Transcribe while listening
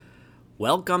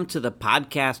Welcome to the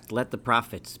podcast, Let the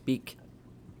Prophet Speak.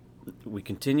 We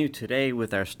continue today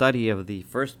with our study of the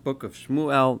first book of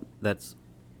Shmuel, that's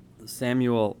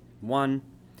Samuel 1.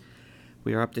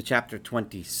 We are up to chapter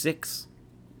 26.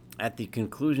 At the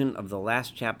conclusion of the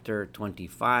last chapter,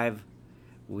 25,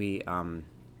 we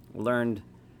learned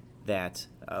that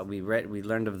we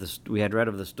had read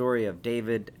of the story of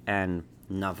David and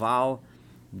Naval,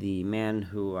 the man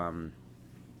who,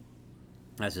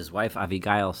 as his wife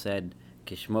Abigail said,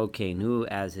 Kishmo Kenu,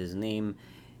 as his name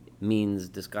means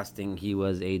disgusting. He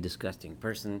was a disgusting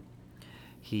person.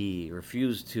 He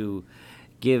refused to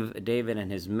give David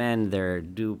and his men their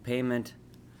due payment,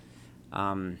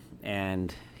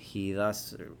 and he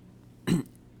thus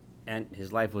and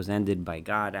his life was ended by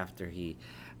God after he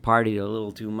partied a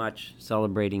little too much,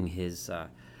 celebrating his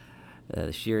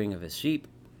shearing of his sheep.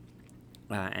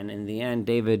 And in the end,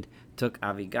 David took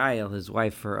Abigail, his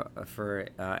wife,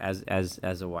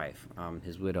 as a wife,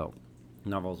 his widow,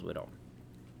 Naval's widow.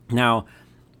 Now,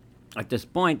 at this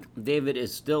point, David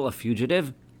is still a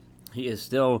fugitive. He is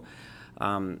still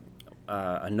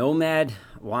a nomad,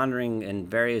 wandering in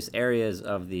various areas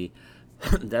of the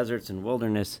deserts and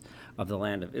wilderness of the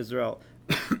land of Israel.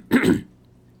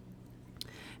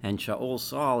 And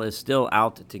Saul is still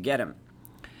out to get him.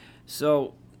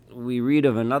 So we read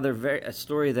of a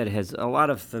story that has a lot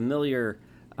of familiar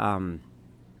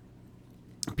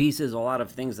pieces, a lot of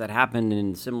things that happened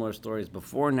in similar stories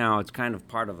before. Now it's kind of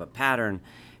part of a pattern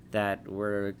that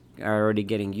we're already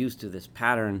getting used to. This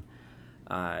pattern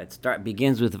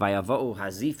begins with Vayavo'u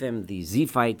Hazifim, the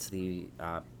Ziphites, the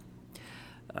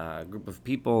group of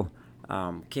people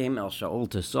came El Shaul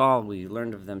to Saul. We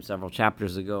learned of them several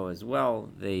chapters ago as well.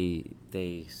 They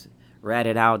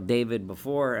ratted out David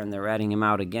before, and they're ratting him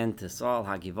out again to Saul,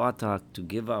 Hagivata, to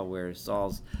Giva, where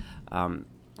Saul's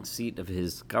seat of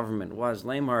his government was.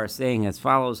 Lamar saying as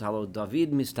follows, Halo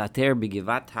David mistater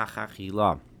bigivat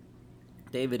hachachila.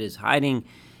 David is hiding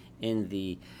in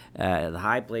the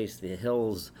high place, the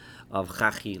hills of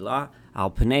Chachila, al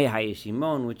Pnei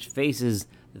HaYeshimon, which faces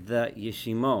the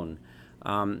Yeshimon.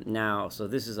 Now, so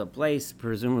this is a place,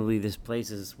 presumably this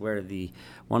place is where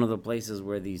one of the places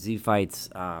where the Ziphites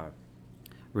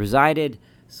resided,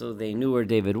 so they knew where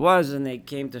David was, and they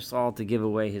came to Saul to give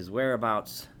away his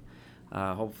whereabouts,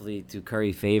 hopefully to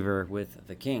curry favor with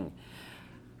the king.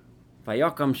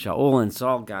 Vayakam Shaul, and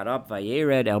Saul got up,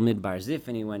 Vayered el Midbar Zif,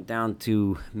 and he went down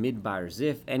to Midbar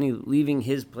Zif, and leaving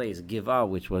his place, Givah,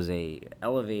 which was a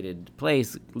elevated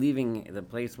place, leaving the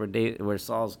place where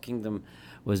Saul's kingdom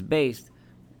was based,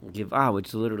 Givah,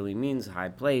 which literally means high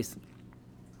place,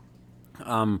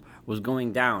 was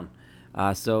going down.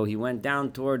 So he went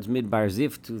down towards Midbar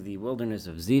Zif, to the wilderness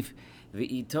of Zif.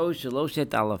 V'ito sheloshet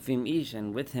alafim ish,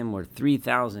 and with him were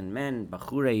 3,000 men,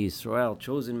 Bachurei Yisrael,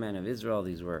 chosen men of Israel.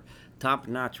 These were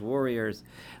top-notch warriors.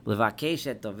 Levakesh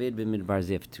et David b'Midbar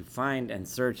Zif, to find and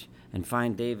search and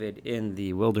find David in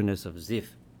the wilderness of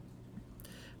Zif.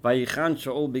 Vayichan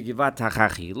Shaul b'Givat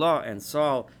HaChachila, and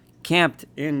Saul camped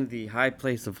in the high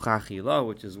place of Chachila,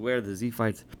 which is where the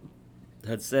Ziphites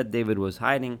had said David was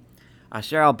hiding.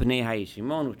 Asher al Pnei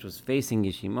HaYeshimon, which was facing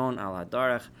Yeshimon al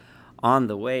Hadarach. On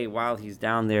the way, while he's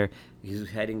down there,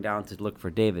 he's heading down to look for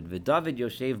David. V'David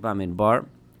Yoshev b'Midbar,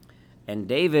 and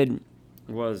David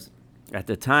was at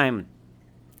the time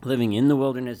living in the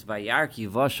wilderness. Vayar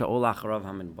kiva Shaul acharav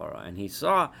hamidbar, and he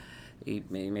saw,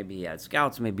 maybe he had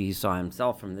scouts, maybe he saw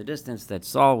himself from the distance, that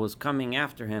Saul was coming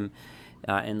after him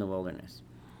in the wilderness.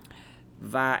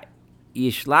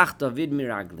 Vayishlach David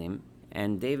miraglim,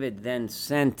 and David then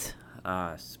sent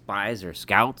spies or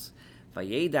scouts, and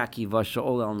he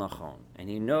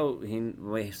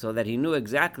so that he knew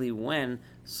exactly when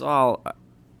Saul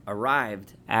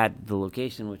arrived at the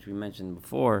location which we mentioned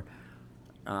before,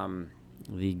 the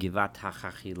Givat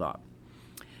HaChachila.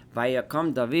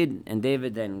 Vayakam David, and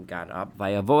David then got up,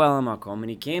 Vayavo el Makom, and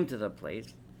he came to the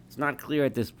place. It's not clear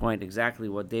at this point exactly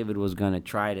what David was going to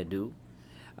try to do.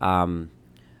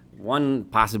 One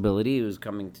possibility, he was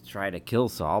coming to try to kill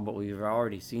Saul, but we've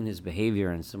already seen his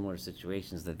behavior in similar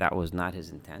situations that was not his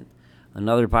intent.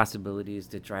 Another possibility is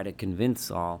to try to convince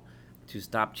Saul to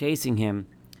stop chasing him,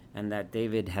 and that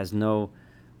David has no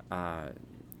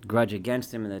grudge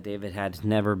against him, and that David had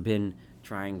never been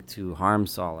trying to harm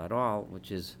Saul at all,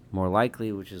 which is more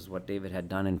likely, which is what David had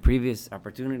done in previous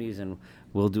opportunities and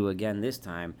will do again this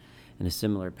time in a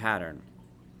similar pattern.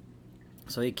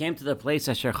 So he came to the place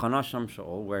Asher Chanasham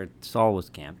Shaul, where Saul was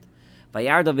camped.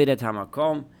 Vayar David et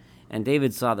Hamakom, and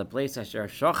David saw the place Asher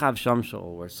Shochav Sham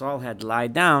Shaul, where Saul had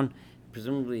lied down.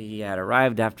 Presumably he had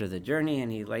arrived after the journey,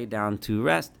 and he lay down to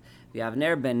rest. The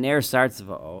Avner ben Ner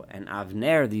Sartzva'o, and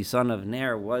Avner, the son of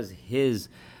Ner, was his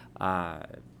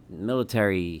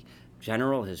military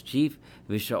general, his chief.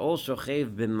 V'Shaol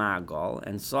shochev b'ma'agal,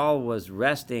 and Saul was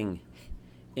resting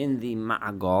in the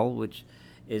ma'agal, which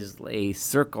is a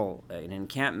circle, an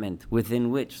encampment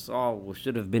within which Saul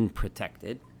should have been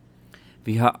protected.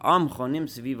 V'ha'am chonim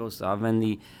sevivosav, and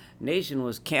the nation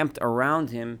was camped around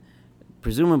him,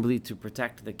 presumably to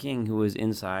protect the king who was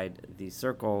inside the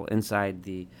circle, inside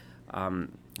the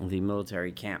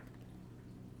military camp.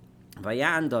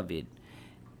 Vayan David,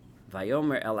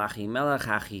 Vayomer el Achimelech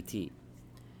Hachiti,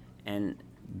 and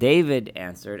David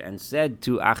answered and said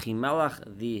to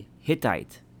Achimelech the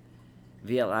Hittite,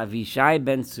 V'el Avishai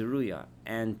ben Tzeruya,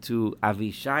 and to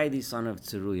Avishai the son of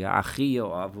Tzeruya, Achi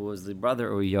Yoav, who was the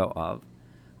brother of Yoav,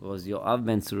 who was Yoav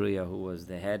ben Tzeruya, who was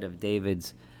the head of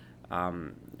David's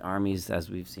armies, as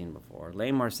we've seen before.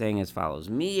 Lamar saying as follows: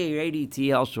 Mi yeredi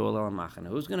ti el Shaul el Machane.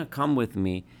 Who's going to come with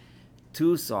me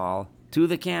to Saul, to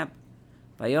the camp?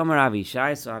 Vayomer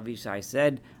Avishai, so Avishai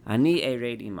said, Ani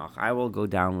ered imach, I will go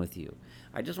down with you.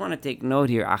 I just want to take note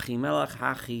here, Achimelech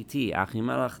Hachiti,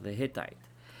 Achimelech the Hittite.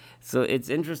 So it's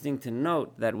interesting to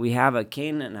note that we have a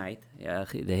Canaanite,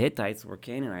 the Hittites were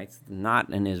Canaanites, not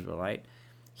an Israelite,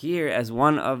 here as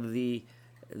one of the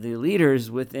leaders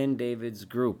within David's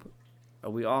group.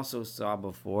 We also saw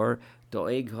before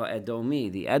Doeg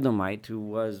HaEdomi, the Edomite, who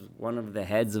was one of the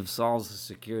heads of Saul's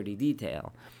security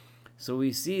detail. So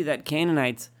we see that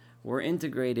Canaanites were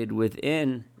integrated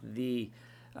within the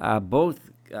both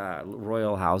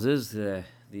royal houses, the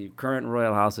current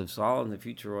royal house of Saul and the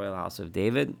future royal house of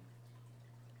David.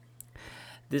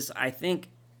 This, I think,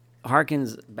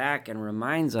 harkens back and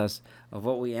reminds us of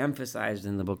what we emphasized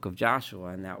in the book of Joshua,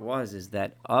 and that is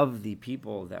that of the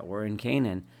people that were in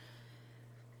Canaan,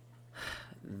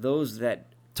 those that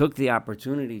took the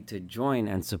opportunity to join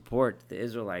and support the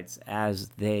Israelites as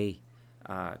they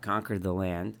conquered the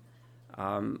land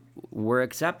were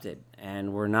accepted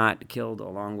and were not killed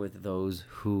along with those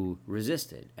who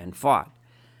resisted and fought.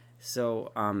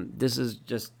 So this is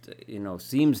just,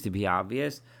 seems to be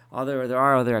obvious. There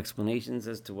are other explanations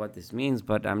as to what this means,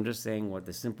 but I'm just saying what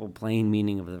the simple, plain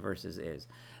meaning of the verses is,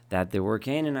 that there were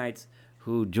Canaanites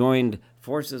who joined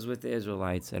forces with the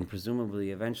Israelites and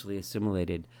presumably eventually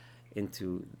assimilated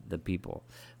into the people.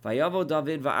 Vayavo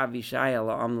David va'Avishai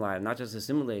ala amlai, not just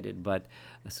assimilated, but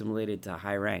assimilated to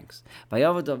high ranks.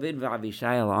 Vayavo David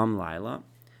va'Avishai ala amlaila.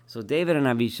 So David and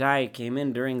Avishai came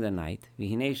in during the night.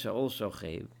 V'hinei Shaul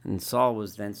shochev, and Saul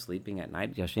was then sleeping at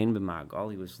night. Yashen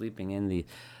b'ma'agal, he was sleeping in the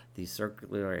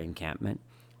circular encampment.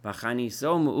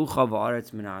 V'chaniso mu'ucha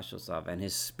v'aretz min ha'shosav, and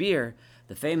his spear,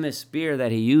 the famous spear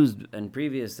that he used in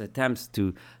previous attempts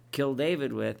to kill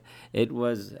David with, it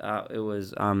was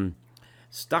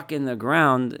stuck in the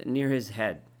ground near his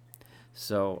head.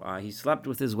 So he slept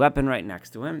with his weapon right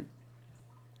next to him.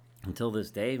 Until this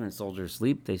day, when soldiers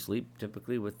sleep, they sleep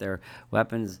typically with their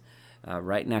weapons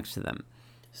right next to them.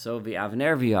 So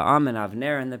Avner v'Ya'am, and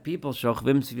Avner and the people,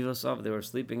 shochvim svivosav, they were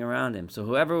sleeping around him. So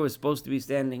whoever was supposed to be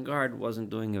standing guard wasn't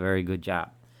doing a very good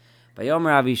job.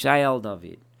 Vayomer Avishai el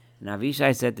David, and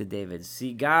Avishai said to David,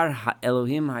 Sigar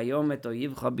Elohim hayom et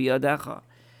oyivcha biyadecha.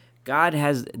 God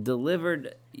has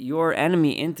delivered your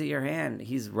enemy into your hand.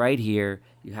 He's right here.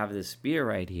 You have the spear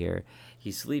right here.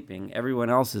 He's sleeping. Everyone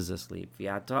else is asleep.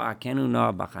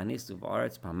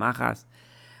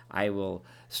 I will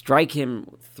strike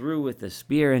him through with the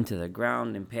spear into the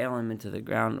ground, impale him into the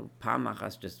ground.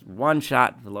 Pamachas, just one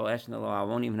shot. I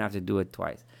won't even have to do it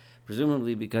twice.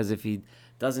 Presumably because if he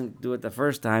doesn't do it the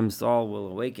first time, Saul will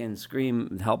awaken,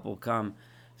 scream, help will come.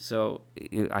 So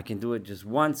I can do it just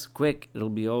once, quick, it'll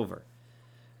be over.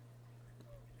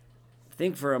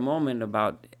 Think for a moment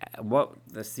about what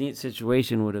the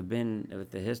situation would have been with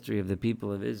the history of the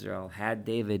people of Israel had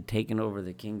David taken over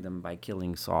the kingdom by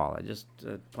killing Saul. I just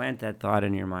plant that thought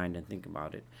in your mind and think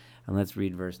about it. And let's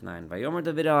read verse 9. Vayomer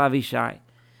David el Avishai.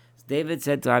 David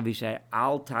said to Avishai,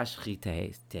 Al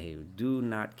tashchitehu, do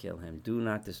not kill him, do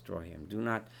not destroy him, do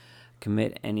not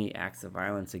commit any acts of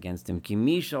violence against him. Ki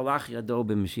mi shalach yado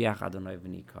b'Mashiach Adonai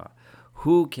v'nika.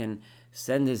 Who can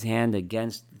send his hand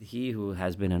against he who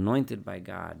has been anointed by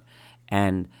God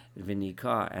and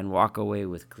v'nika, and walk away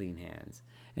with clean hands?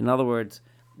 In other words,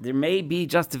 there may be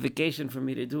justification for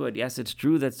me to do it. Yes, it's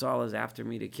true that Saul is after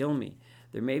me to kill me.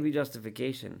 There may be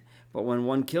justification. But when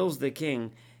one kills the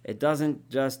king, it doesn't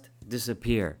just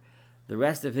disappear. The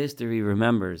rest of history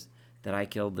remembers that I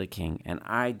killed the king, and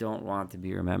I don't want to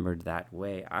be remembered that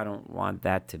way. I don't want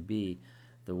that to be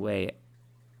the way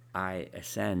I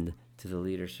ascend to the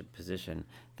leadership position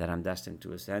that I'm destined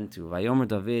to ascend to. Vayomer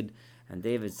David, and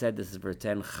David said, this is verse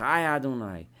 10, Chai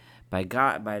Adonai, by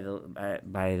God, by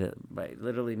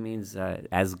literally means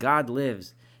as God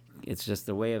lives, It's just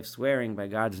a way of swearing by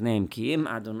God's name. Ki'im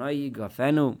Adonai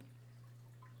yigafenu,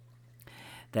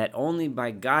 that only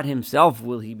by God himself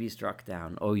will he be struck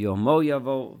down. O yomo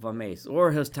yavo vames,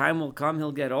 or his time will come,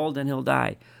 he'll get old and he'll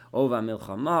die. O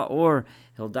vamilchama, or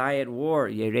he'll die at war.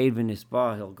 Yered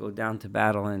v'nispa, he'll go down to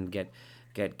battle and get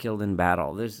killed in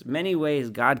battle. There's many ways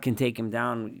God can take him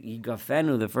down.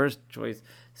 Yigafenu, the first choice,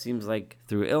 seems like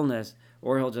through illness,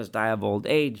 or he'll just die of old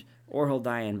age, or he'll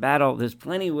die in battle. There's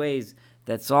plenty ways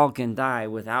that Saul can die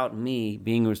without me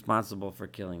being responsible for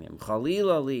killing him.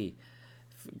 Chalila li,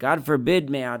 God forbid,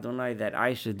 may Adonai, that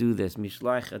I should do this.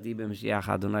 Mishloach adi b'Mashiach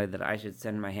Adonai, that I should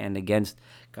send my hand against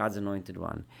God's anointed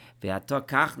one. I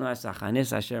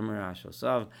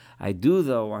do,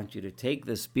 though, want you to take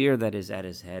the spear that is at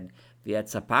his head, and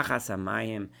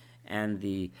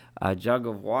the jug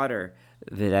of water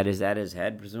that is at his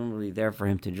head, presumably there for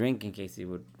him to drink in case he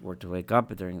were to wake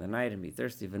up during the night and be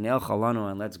thirsty.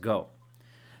 And let's go.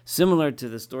 Similar to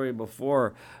the story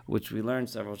before, which we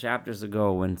learned several chapters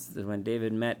ago, when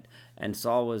David met and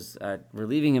Saul was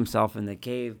relieving himself in the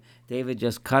cave, David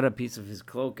just cut a piece of his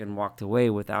cloak and walked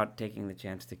away without taking the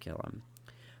chance to kill him.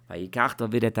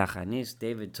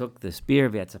 David took the spear,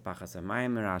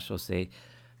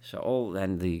 Shaol,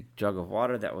 and the jug of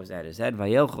water that was at his head,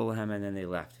 and then they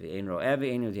left.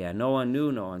 No one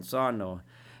knew, no one saw, no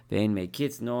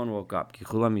one woke up.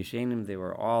 They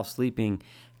were all sleeping.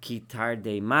 The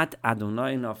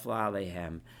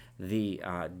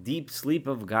deep sleep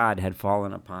of God had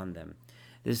fallen upon them.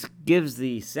 This gives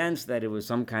the sense that it was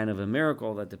some kind of a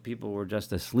miracle, that the people were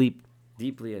just asleep,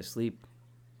 deeply asleep,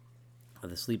 or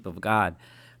the sleep of God.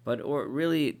 But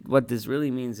what this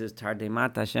really means is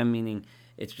Tardemat Hashem, meaning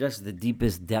it's just the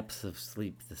deepest depths of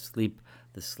sleep,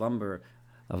 the slumber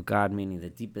of God, meaning the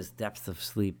deepest depths of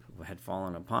sleep had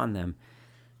fallen upon them.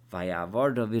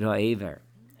 Vayavor David ha'ever,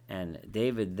 and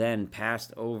David then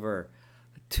passed over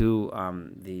to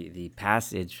the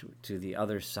passage to the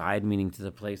other side, meaning to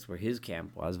the place where his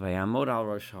camp was. Vayamod al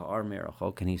rosh ha'ar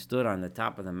merachok, and he stood on the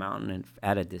top of the mountain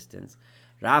at a distance.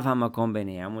 Rav hamakom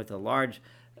b'neiam, with a large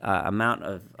amount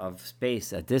of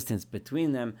space, a distance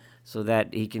between them, so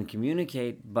that he can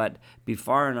communicate, but be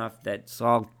far enough that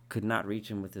Saul could not reach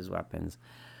him with his weapons.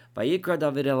 Vayikra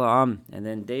David el ha'am, and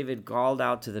then David called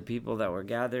out to the people that were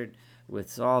gathered with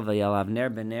Saul, Vayel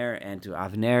Avner ben Ner, and to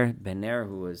Avner ben Ner,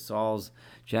 who was Saul's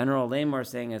general, Lamor,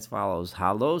 saying as follows: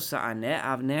 Halo sa'aneh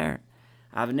Avner,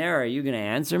 Avner, are you going to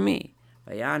answer me?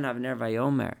 Vayan Avner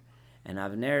vayomer, and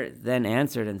Avner then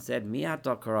answered and said, Mi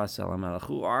ato karas el hamelech,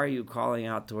 who are you calling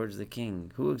out towards the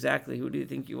king? Who do you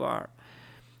think you are?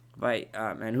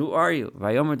 And who are you?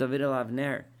 Vayomer David el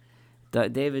Avner.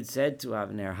 David said to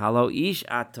Avner, Halo ish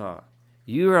ata,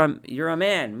 you're a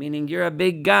man, meaning you're a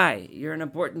big guy, you're an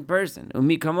important person.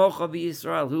 Umi kamocha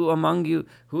b'Yisrael,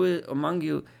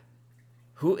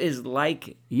 who is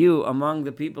like you among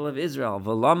the people of Israel?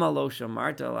 V'lama lo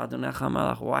shamarta al Adonecha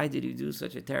melech, why did you do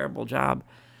such a terrible job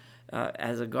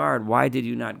as a guard? Why did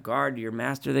you not guard your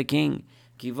master the king?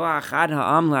 Kiva achad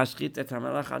ha'am la'ashchit et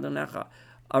hamelech Adonecha.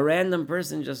 A random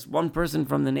person, just one person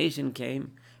from the nation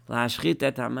came, la'ashchit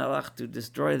et hamelech, to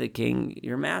destroy the king,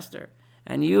 your master.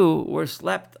 And you were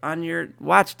slept on your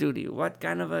watch duty. What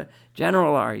kind of a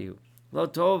general are you? Lo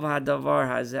tov hadavar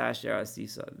hazeh asher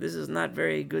asisa. This is not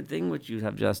very good thing which you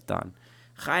have just done.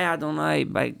 Chai Adonai,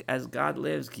 as God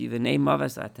lives, ki v'nei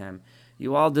maves atem.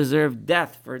 You all deserve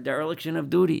death for dereliction of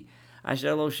duty.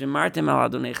 Asher lo shemartem al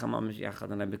Adonai chama Mashiach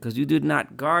Adonai, because you did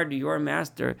not guard your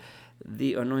master,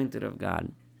 the anointed of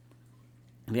God.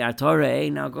 Now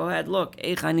go ahead, look.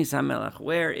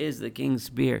 Where is the king's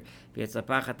spear? And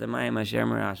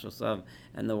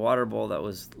the water bowl that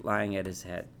was lying at his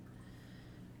head.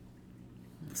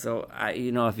 So,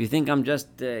 if you think I'm just,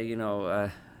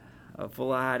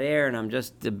 full of hot air and I'm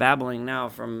just babbling now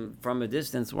from a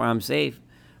distance where I'm safe,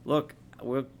 look,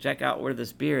 we'll check out where the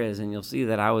spear is, and you'll see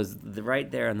that I was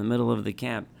right there in the middle of the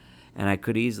camp, and I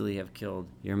could easily have killed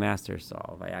your master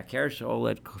Saul. Now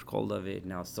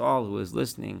Saul, who was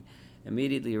listening,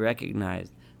 immediately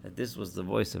recognized that this was the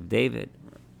voice of David.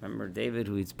 Remember David,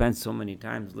 who he'd spent so many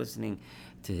times listening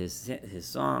to his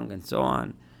song and so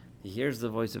on. He hears the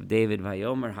voice of David.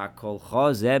 Vayomer hakol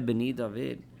chazeh b'ni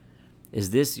David.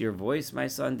 Is this your voice, my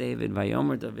son David?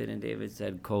 Vayomer David, and David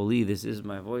said, Koli, this is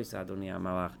my voice, Adoni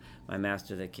HaMelech, my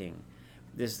master the king.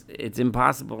 It's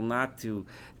impossible not to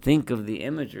think of the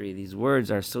imagery. These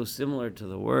words are so similar to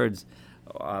the words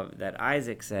that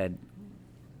Isaac said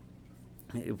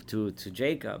to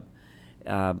Jacob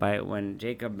when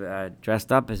Jacob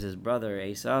dressed up as his brother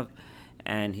Esau,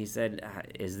 and he said,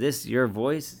 "Is this your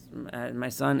voice, my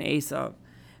son Esau?"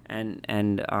 And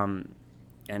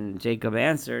Jacob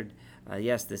answered,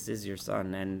 yes, this is your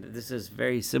son. And this is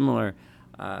very similar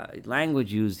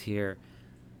language used here.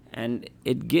 And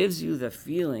it gives you the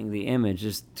feeling, the image.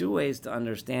 There's two ways to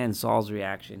understand Saul's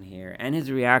reaction here, and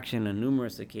his reaction on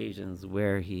numerous occasions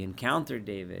where he encountered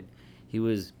David. He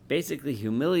was basically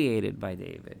humiliated by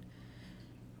David.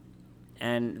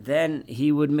 And then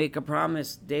he would make a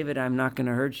promise, David, I'm not going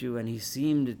to hurt you. And he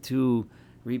seemed to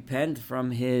repent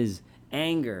from his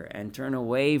anger and turn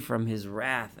away from his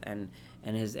wrath and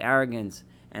his arrogance.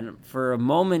 And for a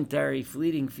momentary,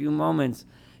 fleeting few moments,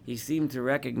 he seemed to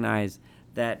recognize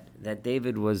that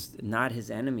David was not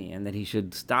his enemy and that he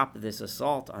should stop this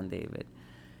assault on David.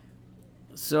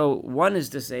 So one is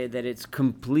to say that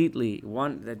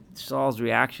that Saul's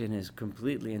reaction is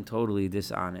completely and totally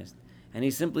dishonest. And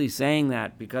he's simply saying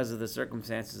that because of the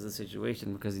circumstances of the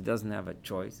situation, because he doesn't have a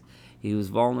choice. He was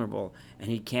vulnerable, and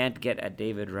he can't get at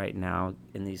David right now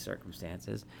in these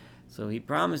circumstances. So he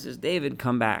promises David,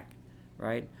 come back,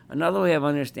 right? Another way of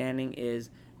understanding is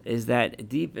that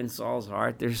deep in Saul's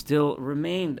heart, there still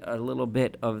remained a little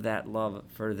bit of that love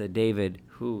for the David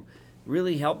who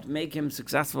really helped make him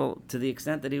successful to the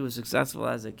extent that he was successful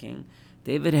as a king.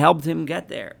 David helped him get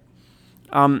there.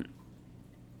 And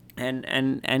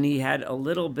he had a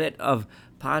little bit of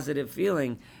positive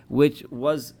feeling, which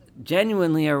was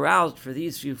genuinely aroused for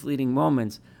these few fleeting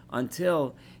moments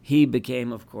until he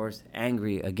became, of course,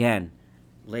 angry again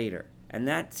later. And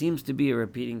that seems to be a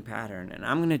repeating pattern. And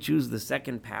I'm going to choose the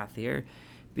second path here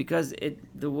because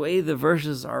the way the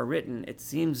verses are written, it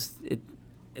seems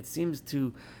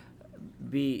to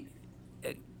be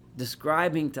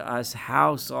describing to us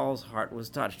how Saul's heart was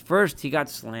touched. First, he got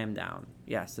slammed down.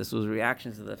 Yes, this was a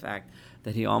reaction to the fact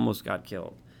that he almost got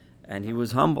killed. And he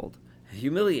was humbled.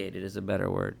 Humiliated is a better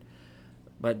word.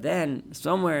 But then,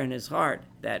 somewhere in his heart,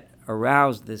 that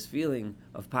aroused this feeling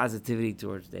of positivity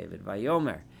towards David.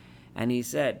 Vayomer. And he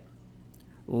said,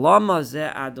 Lama ze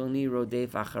Adoni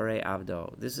rodef acharei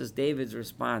avdo. This is David's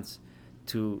response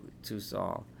to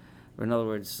Saul. Or in other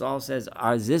words, Saul says,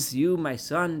 is this you, my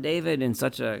son, David, in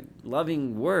such a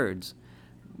loving words?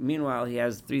 Meanwhile, he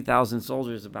has 3,000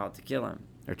 soldiers about to kill him,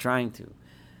 or trying to.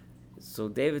 So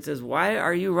David says, why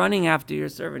are you running after your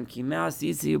servant?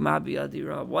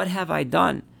 What have I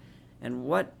done? And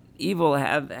what evil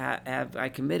have I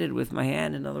committed with my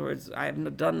hand? In other words, I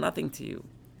have done nothing to you.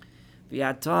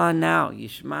 Now,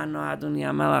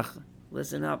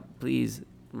 listen up, please,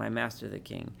 my master the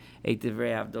king.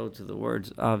 To the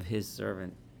words of his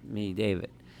servant, me, David.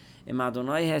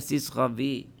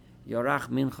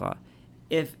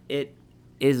 If it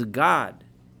is God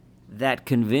that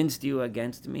convinced you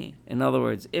against me, in other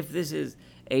words, if this is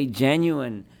a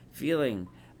genuine feeling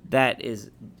that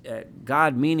is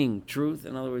God meaning truth,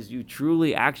 in other words, you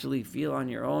truly actually feel on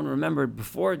your own. Remember,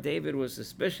 before David was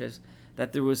suspicious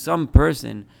that there was some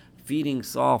person feeding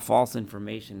Saul false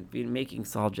information, making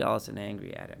Saul jealous and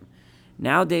angry at him.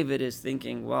 Now David is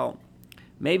thinking, well,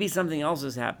 maybe something else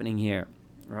is happening here,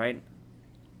 right?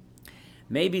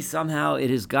 Maybe somehow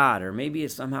it is God, or maybe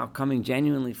it's somehow coming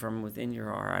genuinely from within your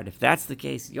heart. If that's the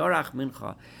case, Yorach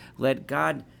Mincha, let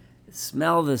God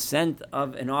smell the scent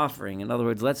of an offering. In other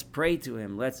words, let's pray to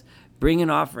him. Let's bring an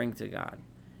offering to God.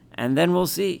 And then we'll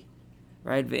see.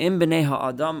 Right? And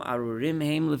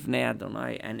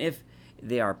if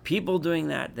they are people doing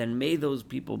that, then may those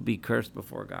people be cursed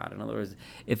before God. In other words,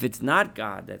 if it's not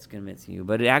God that's convincing you,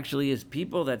 but it actually is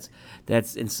people that's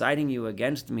inciting you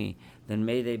against me, then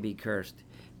may they be cursed.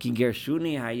 Because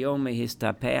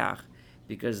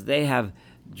they have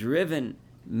driven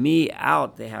me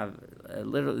out. They have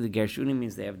literally, Gershuni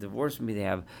means they have divorced me. They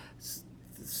have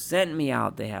sent me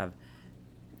out. They have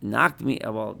knocked me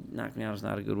out is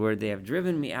not a good word. They have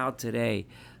driven me out today,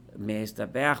 so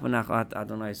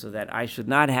that I should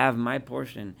not have my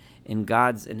portion in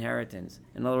God's inheritance.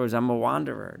 In other words, I'm a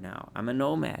wanderer now. I'm a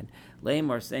nomad.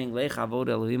 Leim are saying, Lech avod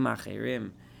Elohim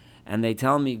acherim. And they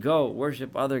tell me, go,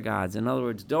 worship other gods. In other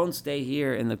words, don't stay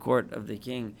here in the court of the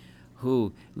king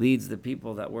who leads the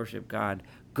people that worship God.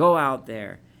 Go out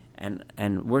there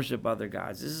and worship other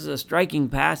gods. This is a striking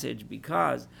passage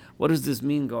because what does this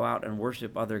mean, go out and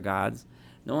worship other gods?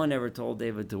 No one ever told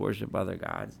David to worship other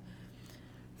gods.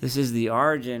 This is the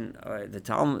origin, the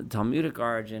Talmudic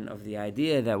origin of the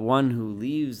idea that one who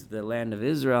leaves the land of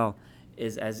Israel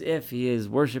is as if he is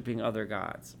worshiping other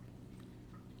gods.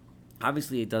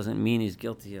 Obviously, it doesn't mean he's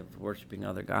guilty of worshiping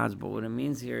other gods, but what it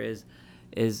means here is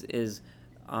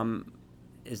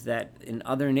that in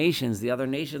other nations, the other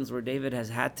nations where David has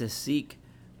had to seek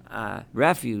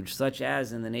refuge, such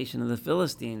as in the nation of the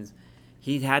Philistines,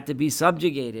 he had to be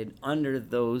subjugated under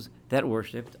those that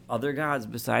worshipped other gods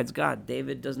besides God.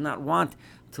 David does not want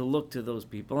to look to those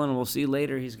people, and we'll see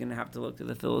later he's going to have to look to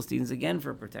the Philistines again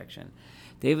for protection.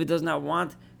 David does not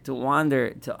want to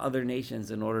wander to other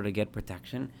nations in order to get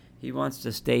protection. He wants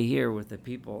to stay here with the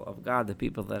people of God, the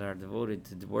people that are devoted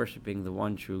to worshiping the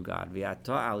one true God.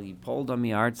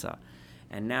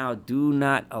 And now do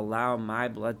not allow my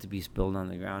blood to be spilled on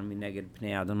the ground.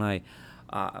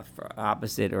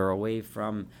 Opposite or away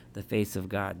from the face of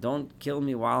God. Don't kill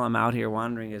me while I'm out here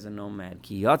wandering as a nomad.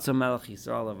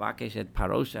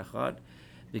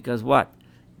 Because what?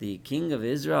 The king of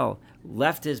Israel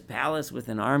left his palace with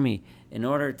an army in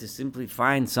order to simply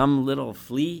find some little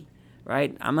flea,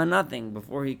 right? I'm a nothing.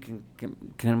 Before he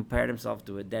compared himself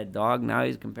to a dead dog, now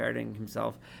he's comparing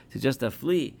himself to just a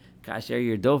flea. As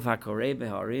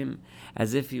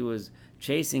if he was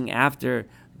chasing after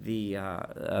the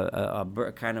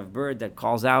kind of bird that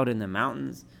calls out in the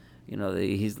mountains.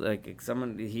 He's like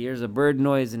someone, he hears a bird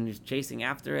noise and he's chasing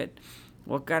after it.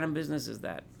 What kind of business is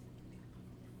that?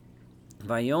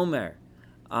 Vayomer.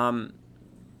 Often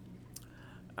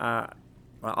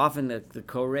the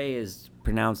koreh is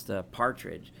pronounced a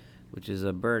partridge, which is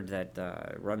a bird that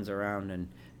runs around and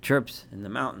chirps in the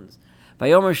mountains.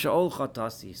 Vayomer Shaul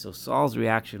chatasi. So Saul's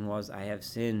reaction was, I have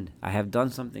sinned. I have done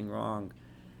something wrong.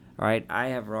 All right, I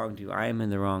have wronged you. I am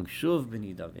in the wrong. Shuv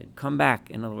b'ni David. Come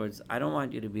back. In other words, I don't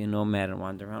want you to be a nomad and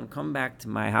wander around. Come back to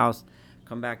my house.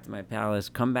 Come back to my palace.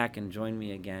 Come back and join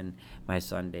me again, my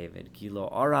son David. Kilo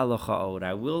ara locha od.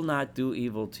 I will not do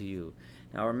evil to you.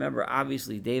 Now remember,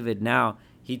 obviously David now,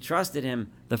 he trusted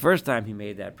him the first time he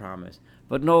made that promise,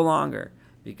 but no longer,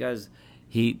 because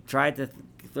he tried to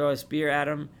throw a spear at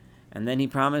him, and then he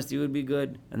promised he would be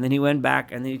good, and then he went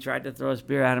back, and then he tried to throw a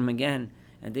spear at him again.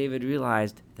 And David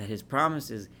realized that his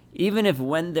promises, even if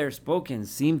when they're spoken,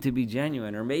 seem to be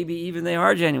genuine, or maybe even they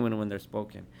are genuine when they're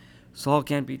spoken, Saul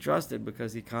can't be trusted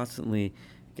because he constantly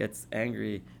gets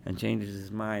angry and changes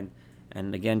his mind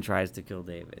and again tries to kill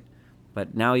David.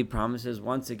 But now he promises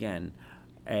once again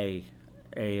a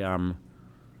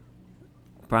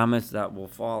promise that will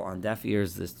fall on deaf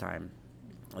ears this time.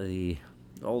 The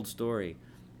old story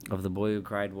of the boy who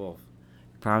cried wolf.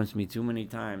 Promised me too many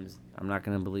times, I'm not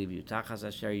going to believe you. Because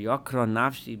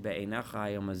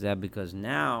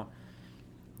now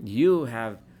you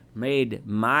have made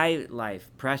my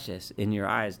life precious in your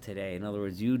eyes today. In other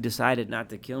words, you decided not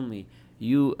to kill me.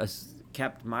 You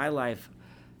kept my life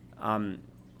and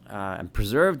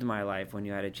preserved my life when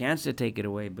you had a chance to take it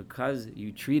away, because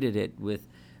you treated it with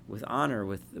honor,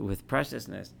 with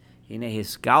preciousness. I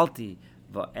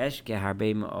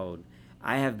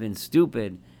have been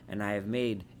stupid, and I have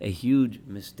made a huge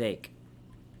mistake.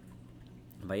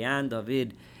 Vayan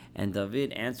David, and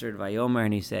David answered Vayomer,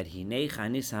 and he said, Hinei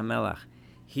chanis hamelach,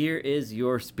 here is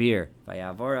your spear.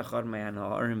 And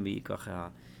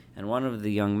one of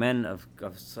the young men of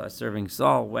serving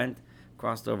Saul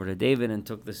crossed over to David and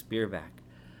took the spear back.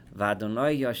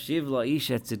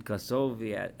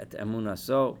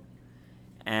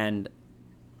 And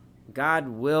God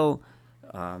will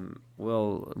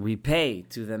repay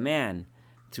to the man,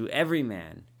 to every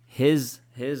man, his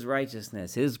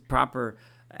righteousness, his proper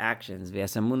actions,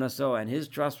 and his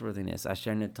trustworthiness.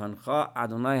 Asher netancha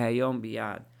Adonai hayom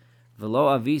biyad,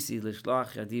 v'lo avisi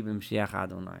l'shloach yadi b'mshiach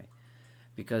Adonai.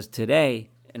 Because today,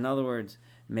 in other words,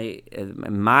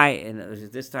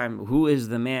 this time, who is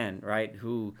the man, right?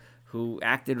 Who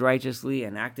acted righteously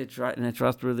and acted in a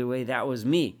trustworthy way? That was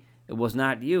me. It was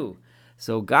not you.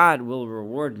 So God will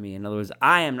reward me. In other words,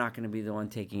 I am not going to be the one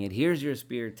taking it. Here's your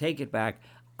spear. Take it back.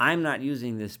 I'm not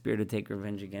using this spear to take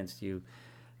revenge against you,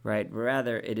 right?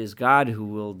 Rather, it is God who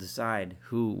will decide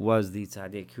who was the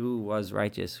tzaddik, who was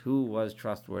righteous, who was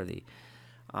trustworthy.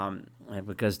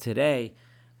 Because today,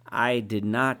 I did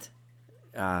not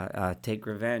take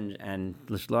revenge and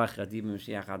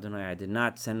I did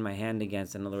not send my hand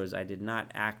against. In other words, I did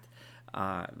not act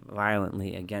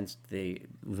violently against the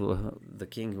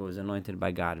king who was anointed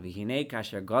by God.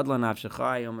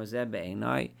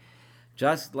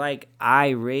 Just like I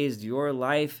raised your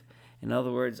life, in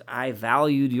other words, I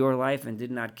valued your life and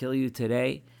did not kill you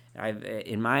today.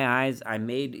 In my eyes, I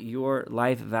made your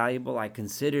life valuable. I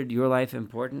considered your life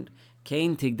important.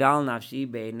 I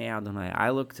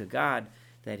look to God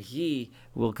that He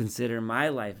will consider my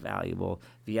life valuable.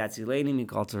 He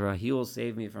will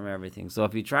save me from everything. So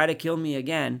if you try to kill me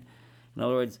again, in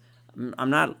other words, I'm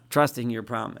not trusting your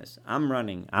promise. I'm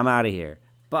running. I'm out of here.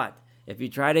 But if you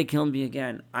try to kill me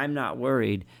again, I'm not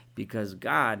worried, because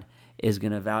God is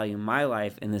going to value my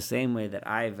life in the same way that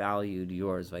I valued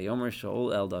yours. Vayomer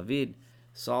Shaul el David.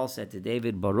 Saul said to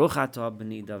David, Baruch atah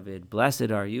b'ni David.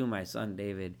 Blessed are you, my son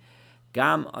David.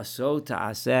 Gam aso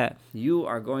ta'aseh. You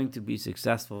are going to be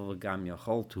successful. Gam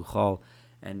yachol tuchol.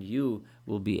 and you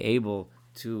will be able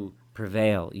to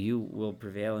prevail. You will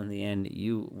prevail in the end.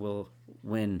 You will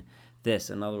win this.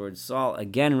 In other words, Saul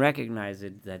again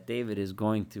recognized that David is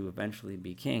going to eventually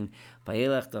be king.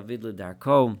 Vayelech David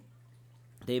ledarko.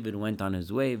 David went on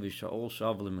his way, V'Shaol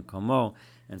shav leMekomo,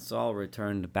 and Saul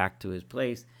returned back to his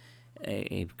place,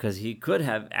 because he could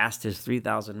have asked his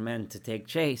 3,000 men to take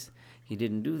chase. He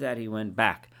didn't do that. He went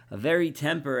back. A very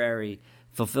temporary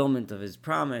fulfillment of his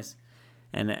promise.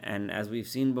 And as we've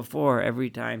seen before, every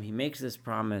time he makes this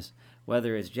promise,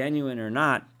 whether it's genuine or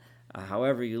not,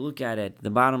 however you look at it,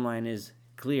 the bottom line is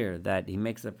clear that he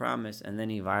makes the promise and then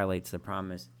he violates the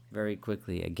promise very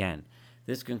quickly again.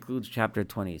 This concludes chapter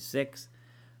 26.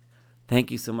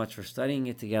 Thank you so much for studying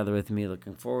it together with me.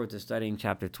 Looking forward to studying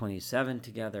chapter 27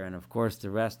 together and, of course, the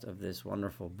rest of this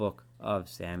wonderful book of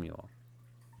Samuel.